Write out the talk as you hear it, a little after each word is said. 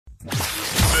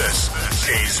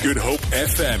This is Good Hope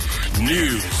FM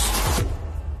News.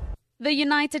 The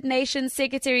United Nations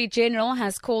Secretary-General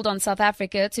has called on South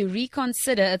Africa to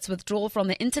reconsider its withdrawal from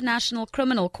the International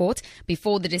Criminal Court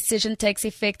before the decision takes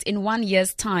effect in 1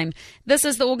 year's time. This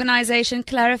as the organization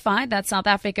clarified that South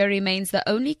Africa remains the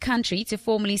only country to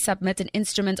formally submit an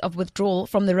instrument of withdrawal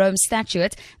from the Rome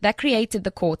Statute that created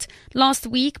the court. Last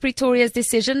week, Pretoria's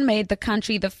decision made the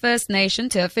country the first nation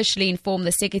to officially inform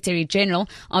the Secretary-General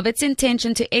of its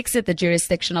intention to exit the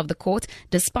jurisdiction of the court,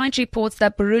 despite reports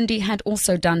that Burundi had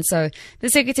also done so. The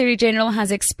Secretary-General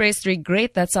has expressed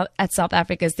regret at South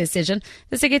Africa's decision.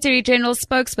 The Secretary-General's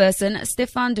spokesperson,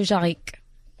 Stefan Dujarric.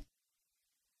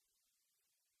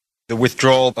 The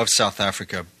withdrawal of South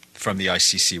Africa from the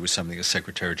ICC was something the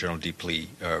Secretary-General deeply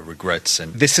regrets.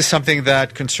 And this is something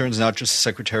that concerns not just the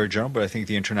Secretary-General, but I think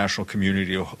the international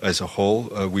community as a whole.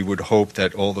 We would hope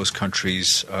that all those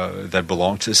countries that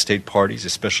belong to the state parties,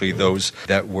 especially those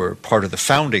that were part of the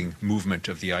founding movement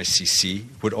of the ICC,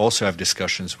 would also have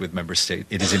discussions with member states.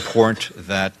 It is important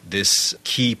that this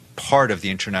key part of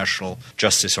the international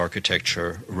justice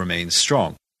architecture remains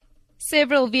strong.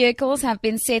 Several vehicles have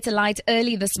been set alight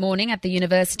early this morning at the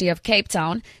University of Cape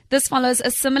Town. This follows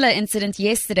a similar incident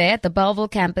yesterday at the Bellville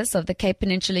campus of the Cape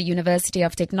Peninsula University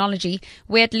of Technology,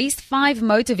 where at least 5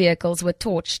 motor vehicles were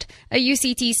torched. A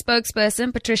UCT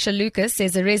spokesperson, Patricia Lucas,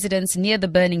 says the residents near the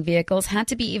burning vehicles had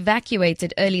to be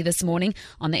evacuated early this morning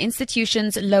on the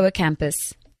institution's lower campus.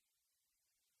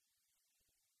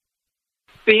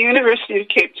 The University of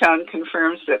Cape Town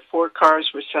confirms that 4 cars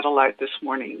were set alight this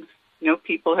morning. No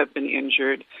people have been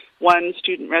injured. 1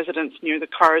 student residence near the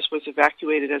cars was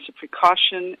evacuated as a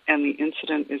precaution, and the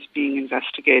incident is being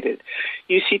investigated.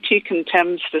 UCT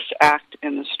condemns this act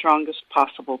in the strongest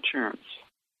possible terms.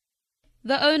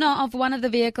 The owner of one of the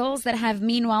vehicles that have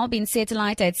meanwhile been set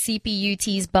alight at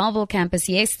CPUT's Bellville campus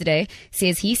yesterday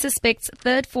says he suspects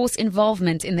third force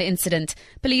involvement in the incident.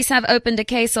 Police have opened a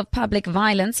case of public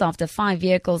violence after 5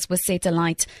 vehicles were set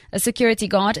alight. A security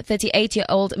guard,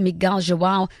 38-year-old Miguel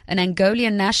Joao, an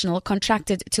Angolan national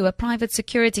contracted to a private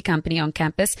security company on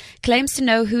campus, claims to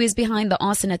know who is behind the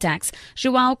arson attacks.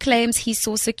 Joao claims he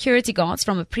saw security guards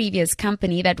from a previous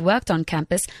company that worked on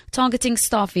campus targeting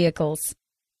staff vehicles.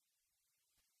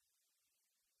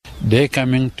 They're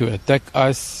coming to attack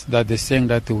us, that they're saying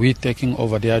that we're taking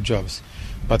over their jobs.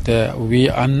 But we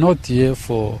are not here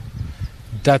for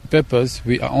that purpose.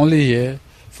 We are only here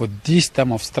for this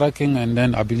time of striking, and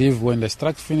then I believe when the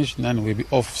strike finishes, then we'll be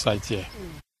off site here.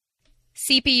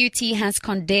 CPUT has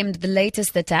condemned the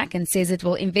latest attack and says it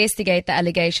will investigate the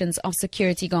allegations of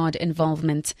security guard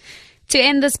involvement. To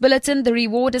end this bulletin, the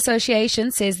Reward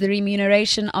Association says the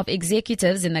remuneration of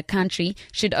executives in the country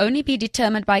should only be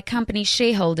determined by company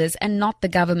shareholders and not the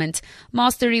government.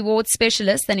 Master Reward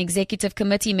Specialist and Executive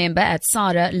Committee member at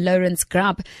SARA, Lawrence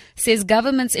Grubb, says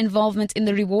government's involvement in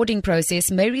the rewarding process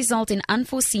may result in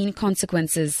unforeseen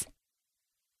consequences.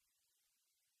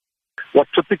 What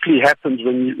typically happens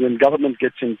when government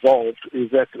gets involved is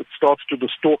that it starts to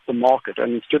distort the market,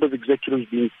 and instead of executives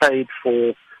being paid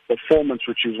for performance,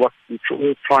 which is what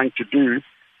we're trying to do,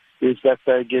 is that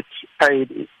they get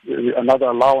paid another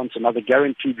allowance, another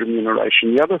guaranteed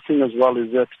remuneration. The other thing as well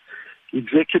is that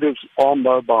executives are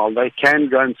mobile. They can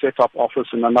go and set up office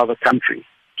in another country.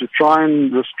 To try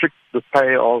and restrict the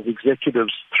pay of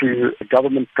executives through a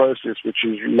government process, which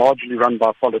is largely run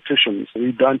by politicians,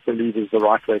 we don't believe is the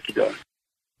right way to go.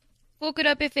 For Good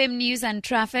Hope FM News and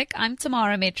Traffic, I'm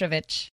Tamara Mitrovic.